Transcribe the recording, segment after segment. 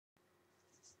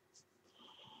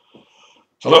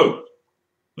Hello,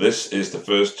 this is the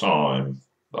first time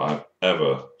that I've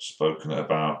ever spoken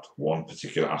about one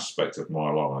particular aspect of my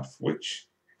life, which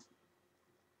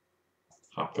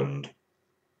happened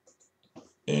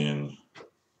in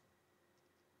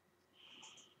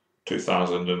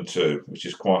 2002, which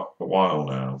is quite a while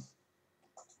now.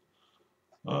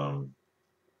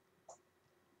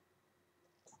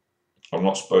 I've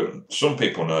not spoken, some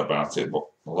people know about it, but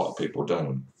a lot of people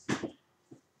don't.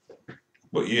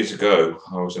 But years ago,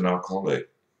 I was an alcoholic,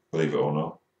 believe it or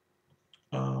not.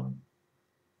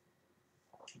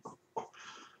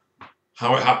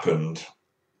 How it happened,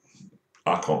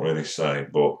 I can't really say,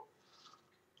 but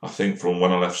I think from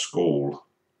when I left school,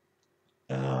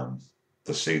 the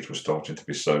seeds were starting to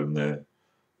be sown there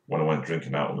when I went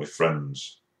drinking out with my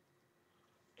friends.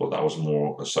 But that was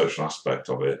more a social aspect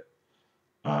of it,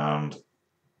 and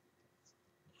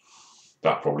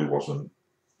that probably wasn't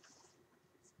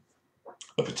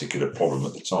a particular problem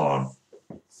at the time.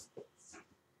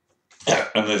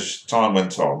 And as time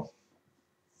went on,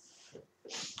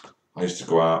 I used to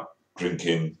go out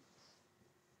drinking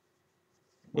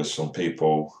with some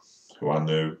people who I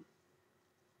knew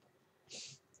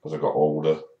as I got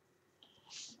older,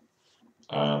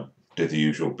 and did the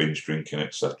usual binge drinking,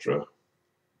 etc.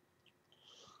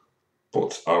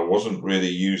 But I wasn't really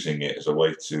using it as a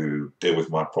way to deal with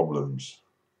my problems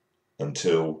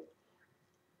until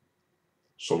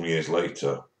some years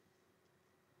later.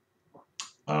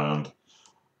 And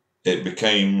it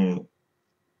became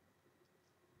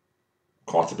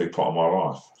quite a big part of my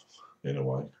life, in a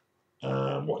way.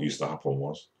 What used to happen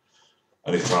was,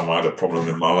 anytime I had a problem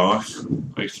in my life,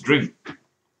 I used to drink.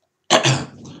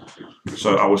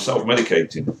 So I was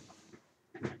self-medicating.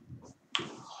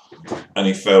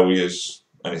 Any failures,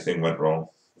 anything went wrong.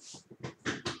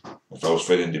 If I was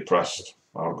feeling depressed,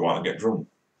 I would go out and get drunk.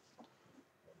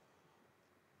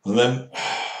 And then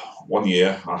one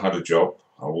year I had a job.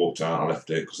 I walked out, I left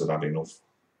it because I'd had enough.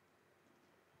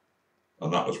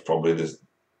 And that was probably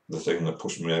the thing that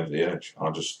pushed me over the edge. I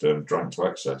just drank to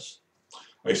excess.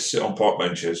 I used to sit on park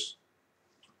benches,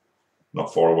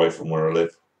 not far away from where I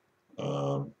live.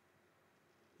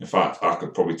 In fact, I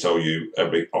could probably tell you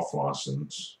every off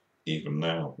licence, even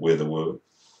now, where they were.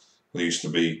 There used to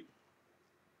be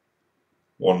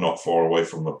one not far away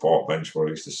from the park bench where I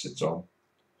used to sit on.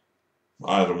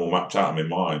 I had them all mapped out in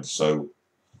my mind, so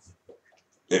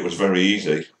it was very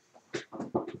easy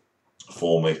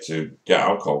for me to get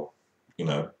alcohol. You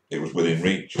know, it was within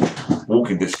reach.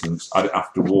 Walking distance, I didn't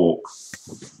have to walk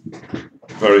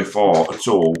very far at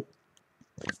all.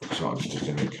 So I'm just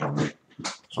in the camera.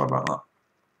 Sorry about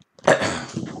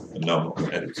that. No, I'm not going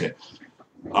to edit it.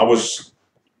 I was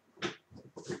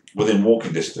within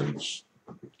walking distance.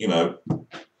 You know,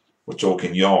 we're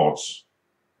talking yards.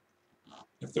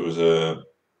 If there was I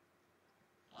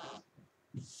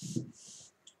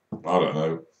don't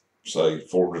know, say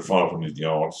 400, 500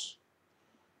 yards,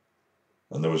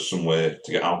 and there was somewhere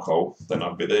to get alcohol, then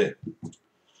I'd be there.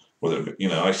 Whether, you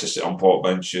know, I used to sit on park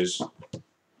benches.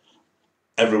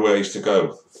 Everywhere I used to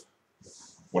go.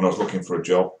 When I was looking for a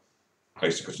job, I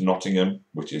used to go to Nottingham,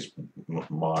 which is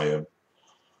my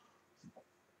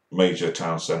major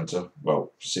town centre,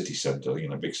 well, city centre, you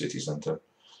know, big city centre.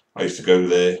 I used to go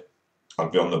there.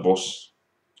 I'd be on the bus.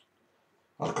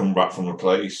 I'd come back from a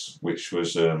place which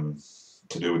was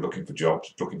to do with looking for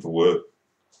jobs, looking for work.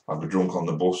 I'd be drunk on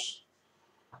the bus.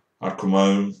 I'd come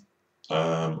home.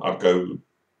 I'd go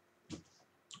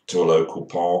to a local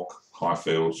park,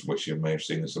 Highfields, which you may have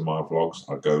seen in some of my vlogs.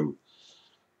 I'd go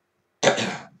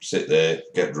sit there,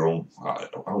 get drunk.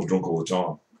 I was drunk all the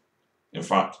time. In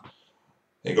fact,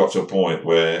 it got to a point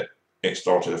where it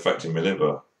started affecting my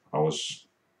liver. I was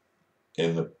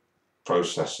in the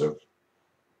process of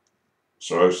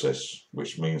cirrhosis,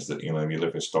 which means that, you know, your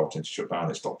liver's starting to shut down,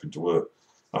 it's stopping to work.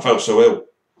 I felt so ill.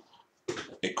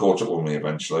 It caught up with me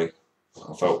eventually.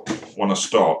 I felt, when I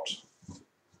stopped,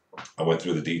 I went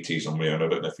through the DTs on my own. I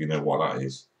don't know if you know what that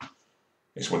is.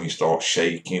 It's when you start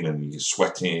shaking and you're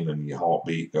sweating and your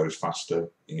heartbeat goes faster,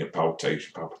 you get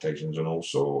palpitations and all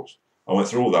sorts. I went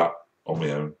through all that on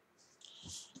my own,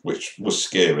 which was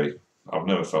scary. I've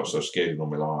never felt so scared in all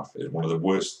my life. It's one of the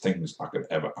worst things that could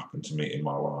ever happen to me in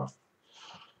my life,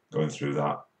 going through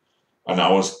that. And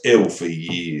I was ill for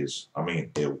years. I mean,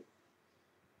 ill.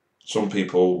 Some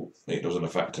people, it doesn't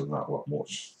affect them that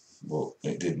much, but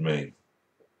it did me.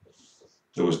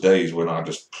 There was days when I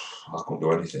couldn't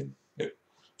do anything.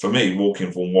 For me,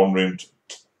 walking from one room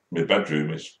to my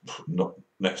bedroom is not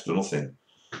next to nothing.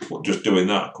 But just doing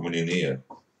that, coming in here,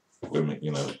 with me,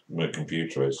 you know, where the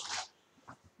computer is,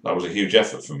 that was a huge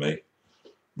effort for me.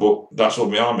 But that's all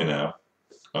behind me now.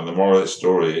 And the moral of the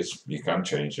story is you can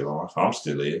change your life. I'm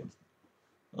still here.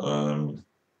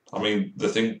 I mean,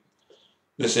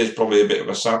 this is probably a bit of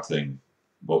a sad thing,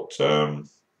 but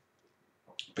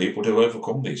people do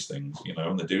overcome these things, you know,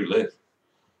 and they do live.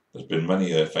 There's been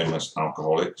many famous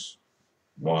alcoholics.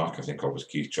 One I can think of is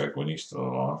Keith Chegwin. He's still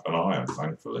alive, and I am,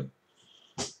 thankfully.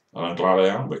 And I'm glad I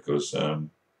am, because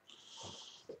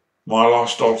my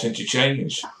life's starting to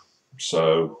change.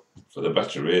 So, for the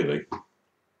better, really.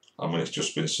 I mean, it's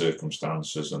just been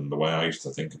circumstances and the way I used to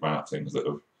think about things that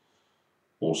have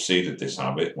all seeded this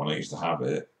habit when I used to have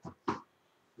it.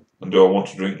 And do I want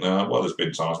to drink now? Well, there's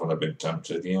been times when I've been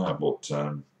tempted, yeah, but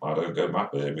I don't go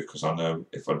back there, because I know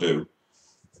if I do,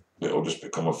 it'll just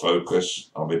become a focus.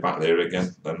 I'll be back there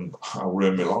again, then I'll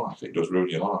ruin my life. It does ruin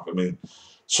your life. I mean,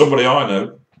 somebody I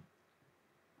know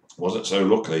wasn't so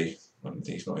lucky, and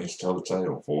he's not here to tell the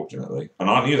tale, unfortunately. And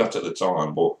I knew that at the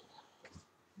time, but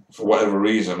for whatever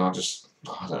reason, I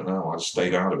don't know, I just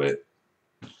stayed out of it.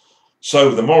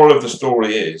 So the moral of the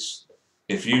story is,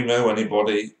 if you know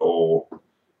anybody, or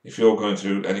if you're going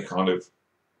through any kind of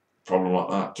problem like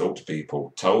that, talk to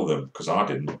people, tell them, because I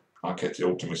didn't. I kept it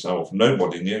all to myself.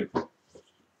 Nobody knew.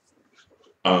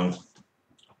 And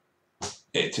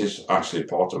it is actually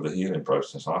part of the healing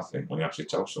process, I think, when you actually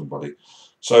tell somebody.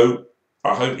 So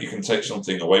I hope you can take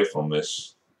something away from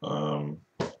this. The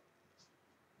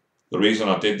reason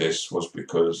I did this was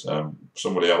because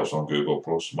somebody else on Google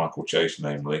Plus, Michael Chase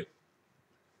namely,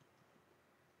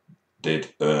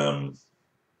 did a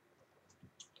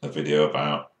video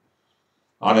about,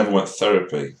 I never went to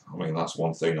therapy. I mean, that's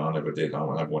one thing I never did. I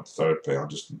never went to therapy. I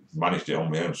just managed it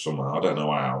on my own somehow. I don't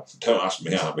know how. Don't ask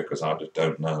me how, because I just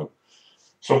don't know.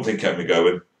 Something kept me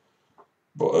going.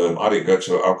 But I didn't go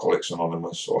to Alcoholics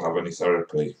Anonymous or have any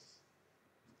therapy.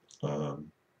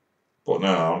 But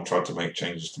now I'm trying to make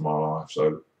changes to my life,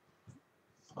 so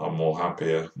I'm more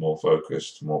happier, more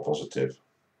focused, more positive.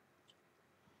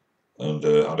 And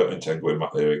I don't intend going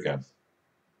back there again.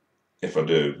 If I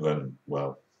do, then,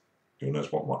 well, who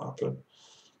knows what might happen.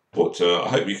 But I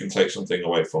hope you can take something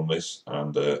away from this.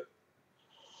 And the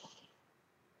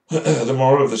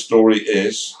moral of the story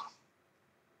is,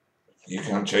 you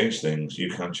can change things.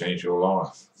 You can change your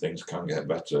life. Things can get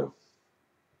better.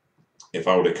 If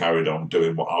I would have carried on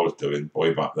doing what I was doing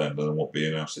way back then I wouldn't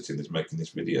be now sitting there making this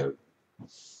video.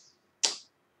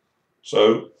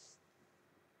 So,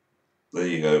 there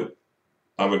you go.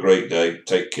 Have a great day.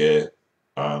 Take care.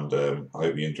 And I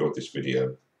hope you enjoyed this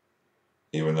video.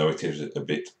 Even though it is a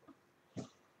bit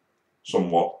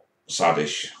somewhat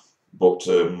saddish. But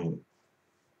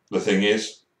the thing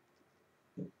is,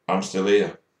 I'm still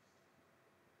here.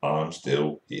 I'm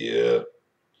still here.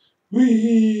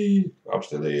 Whee! I'm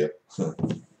still here.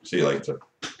 See you later.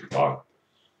 Bye.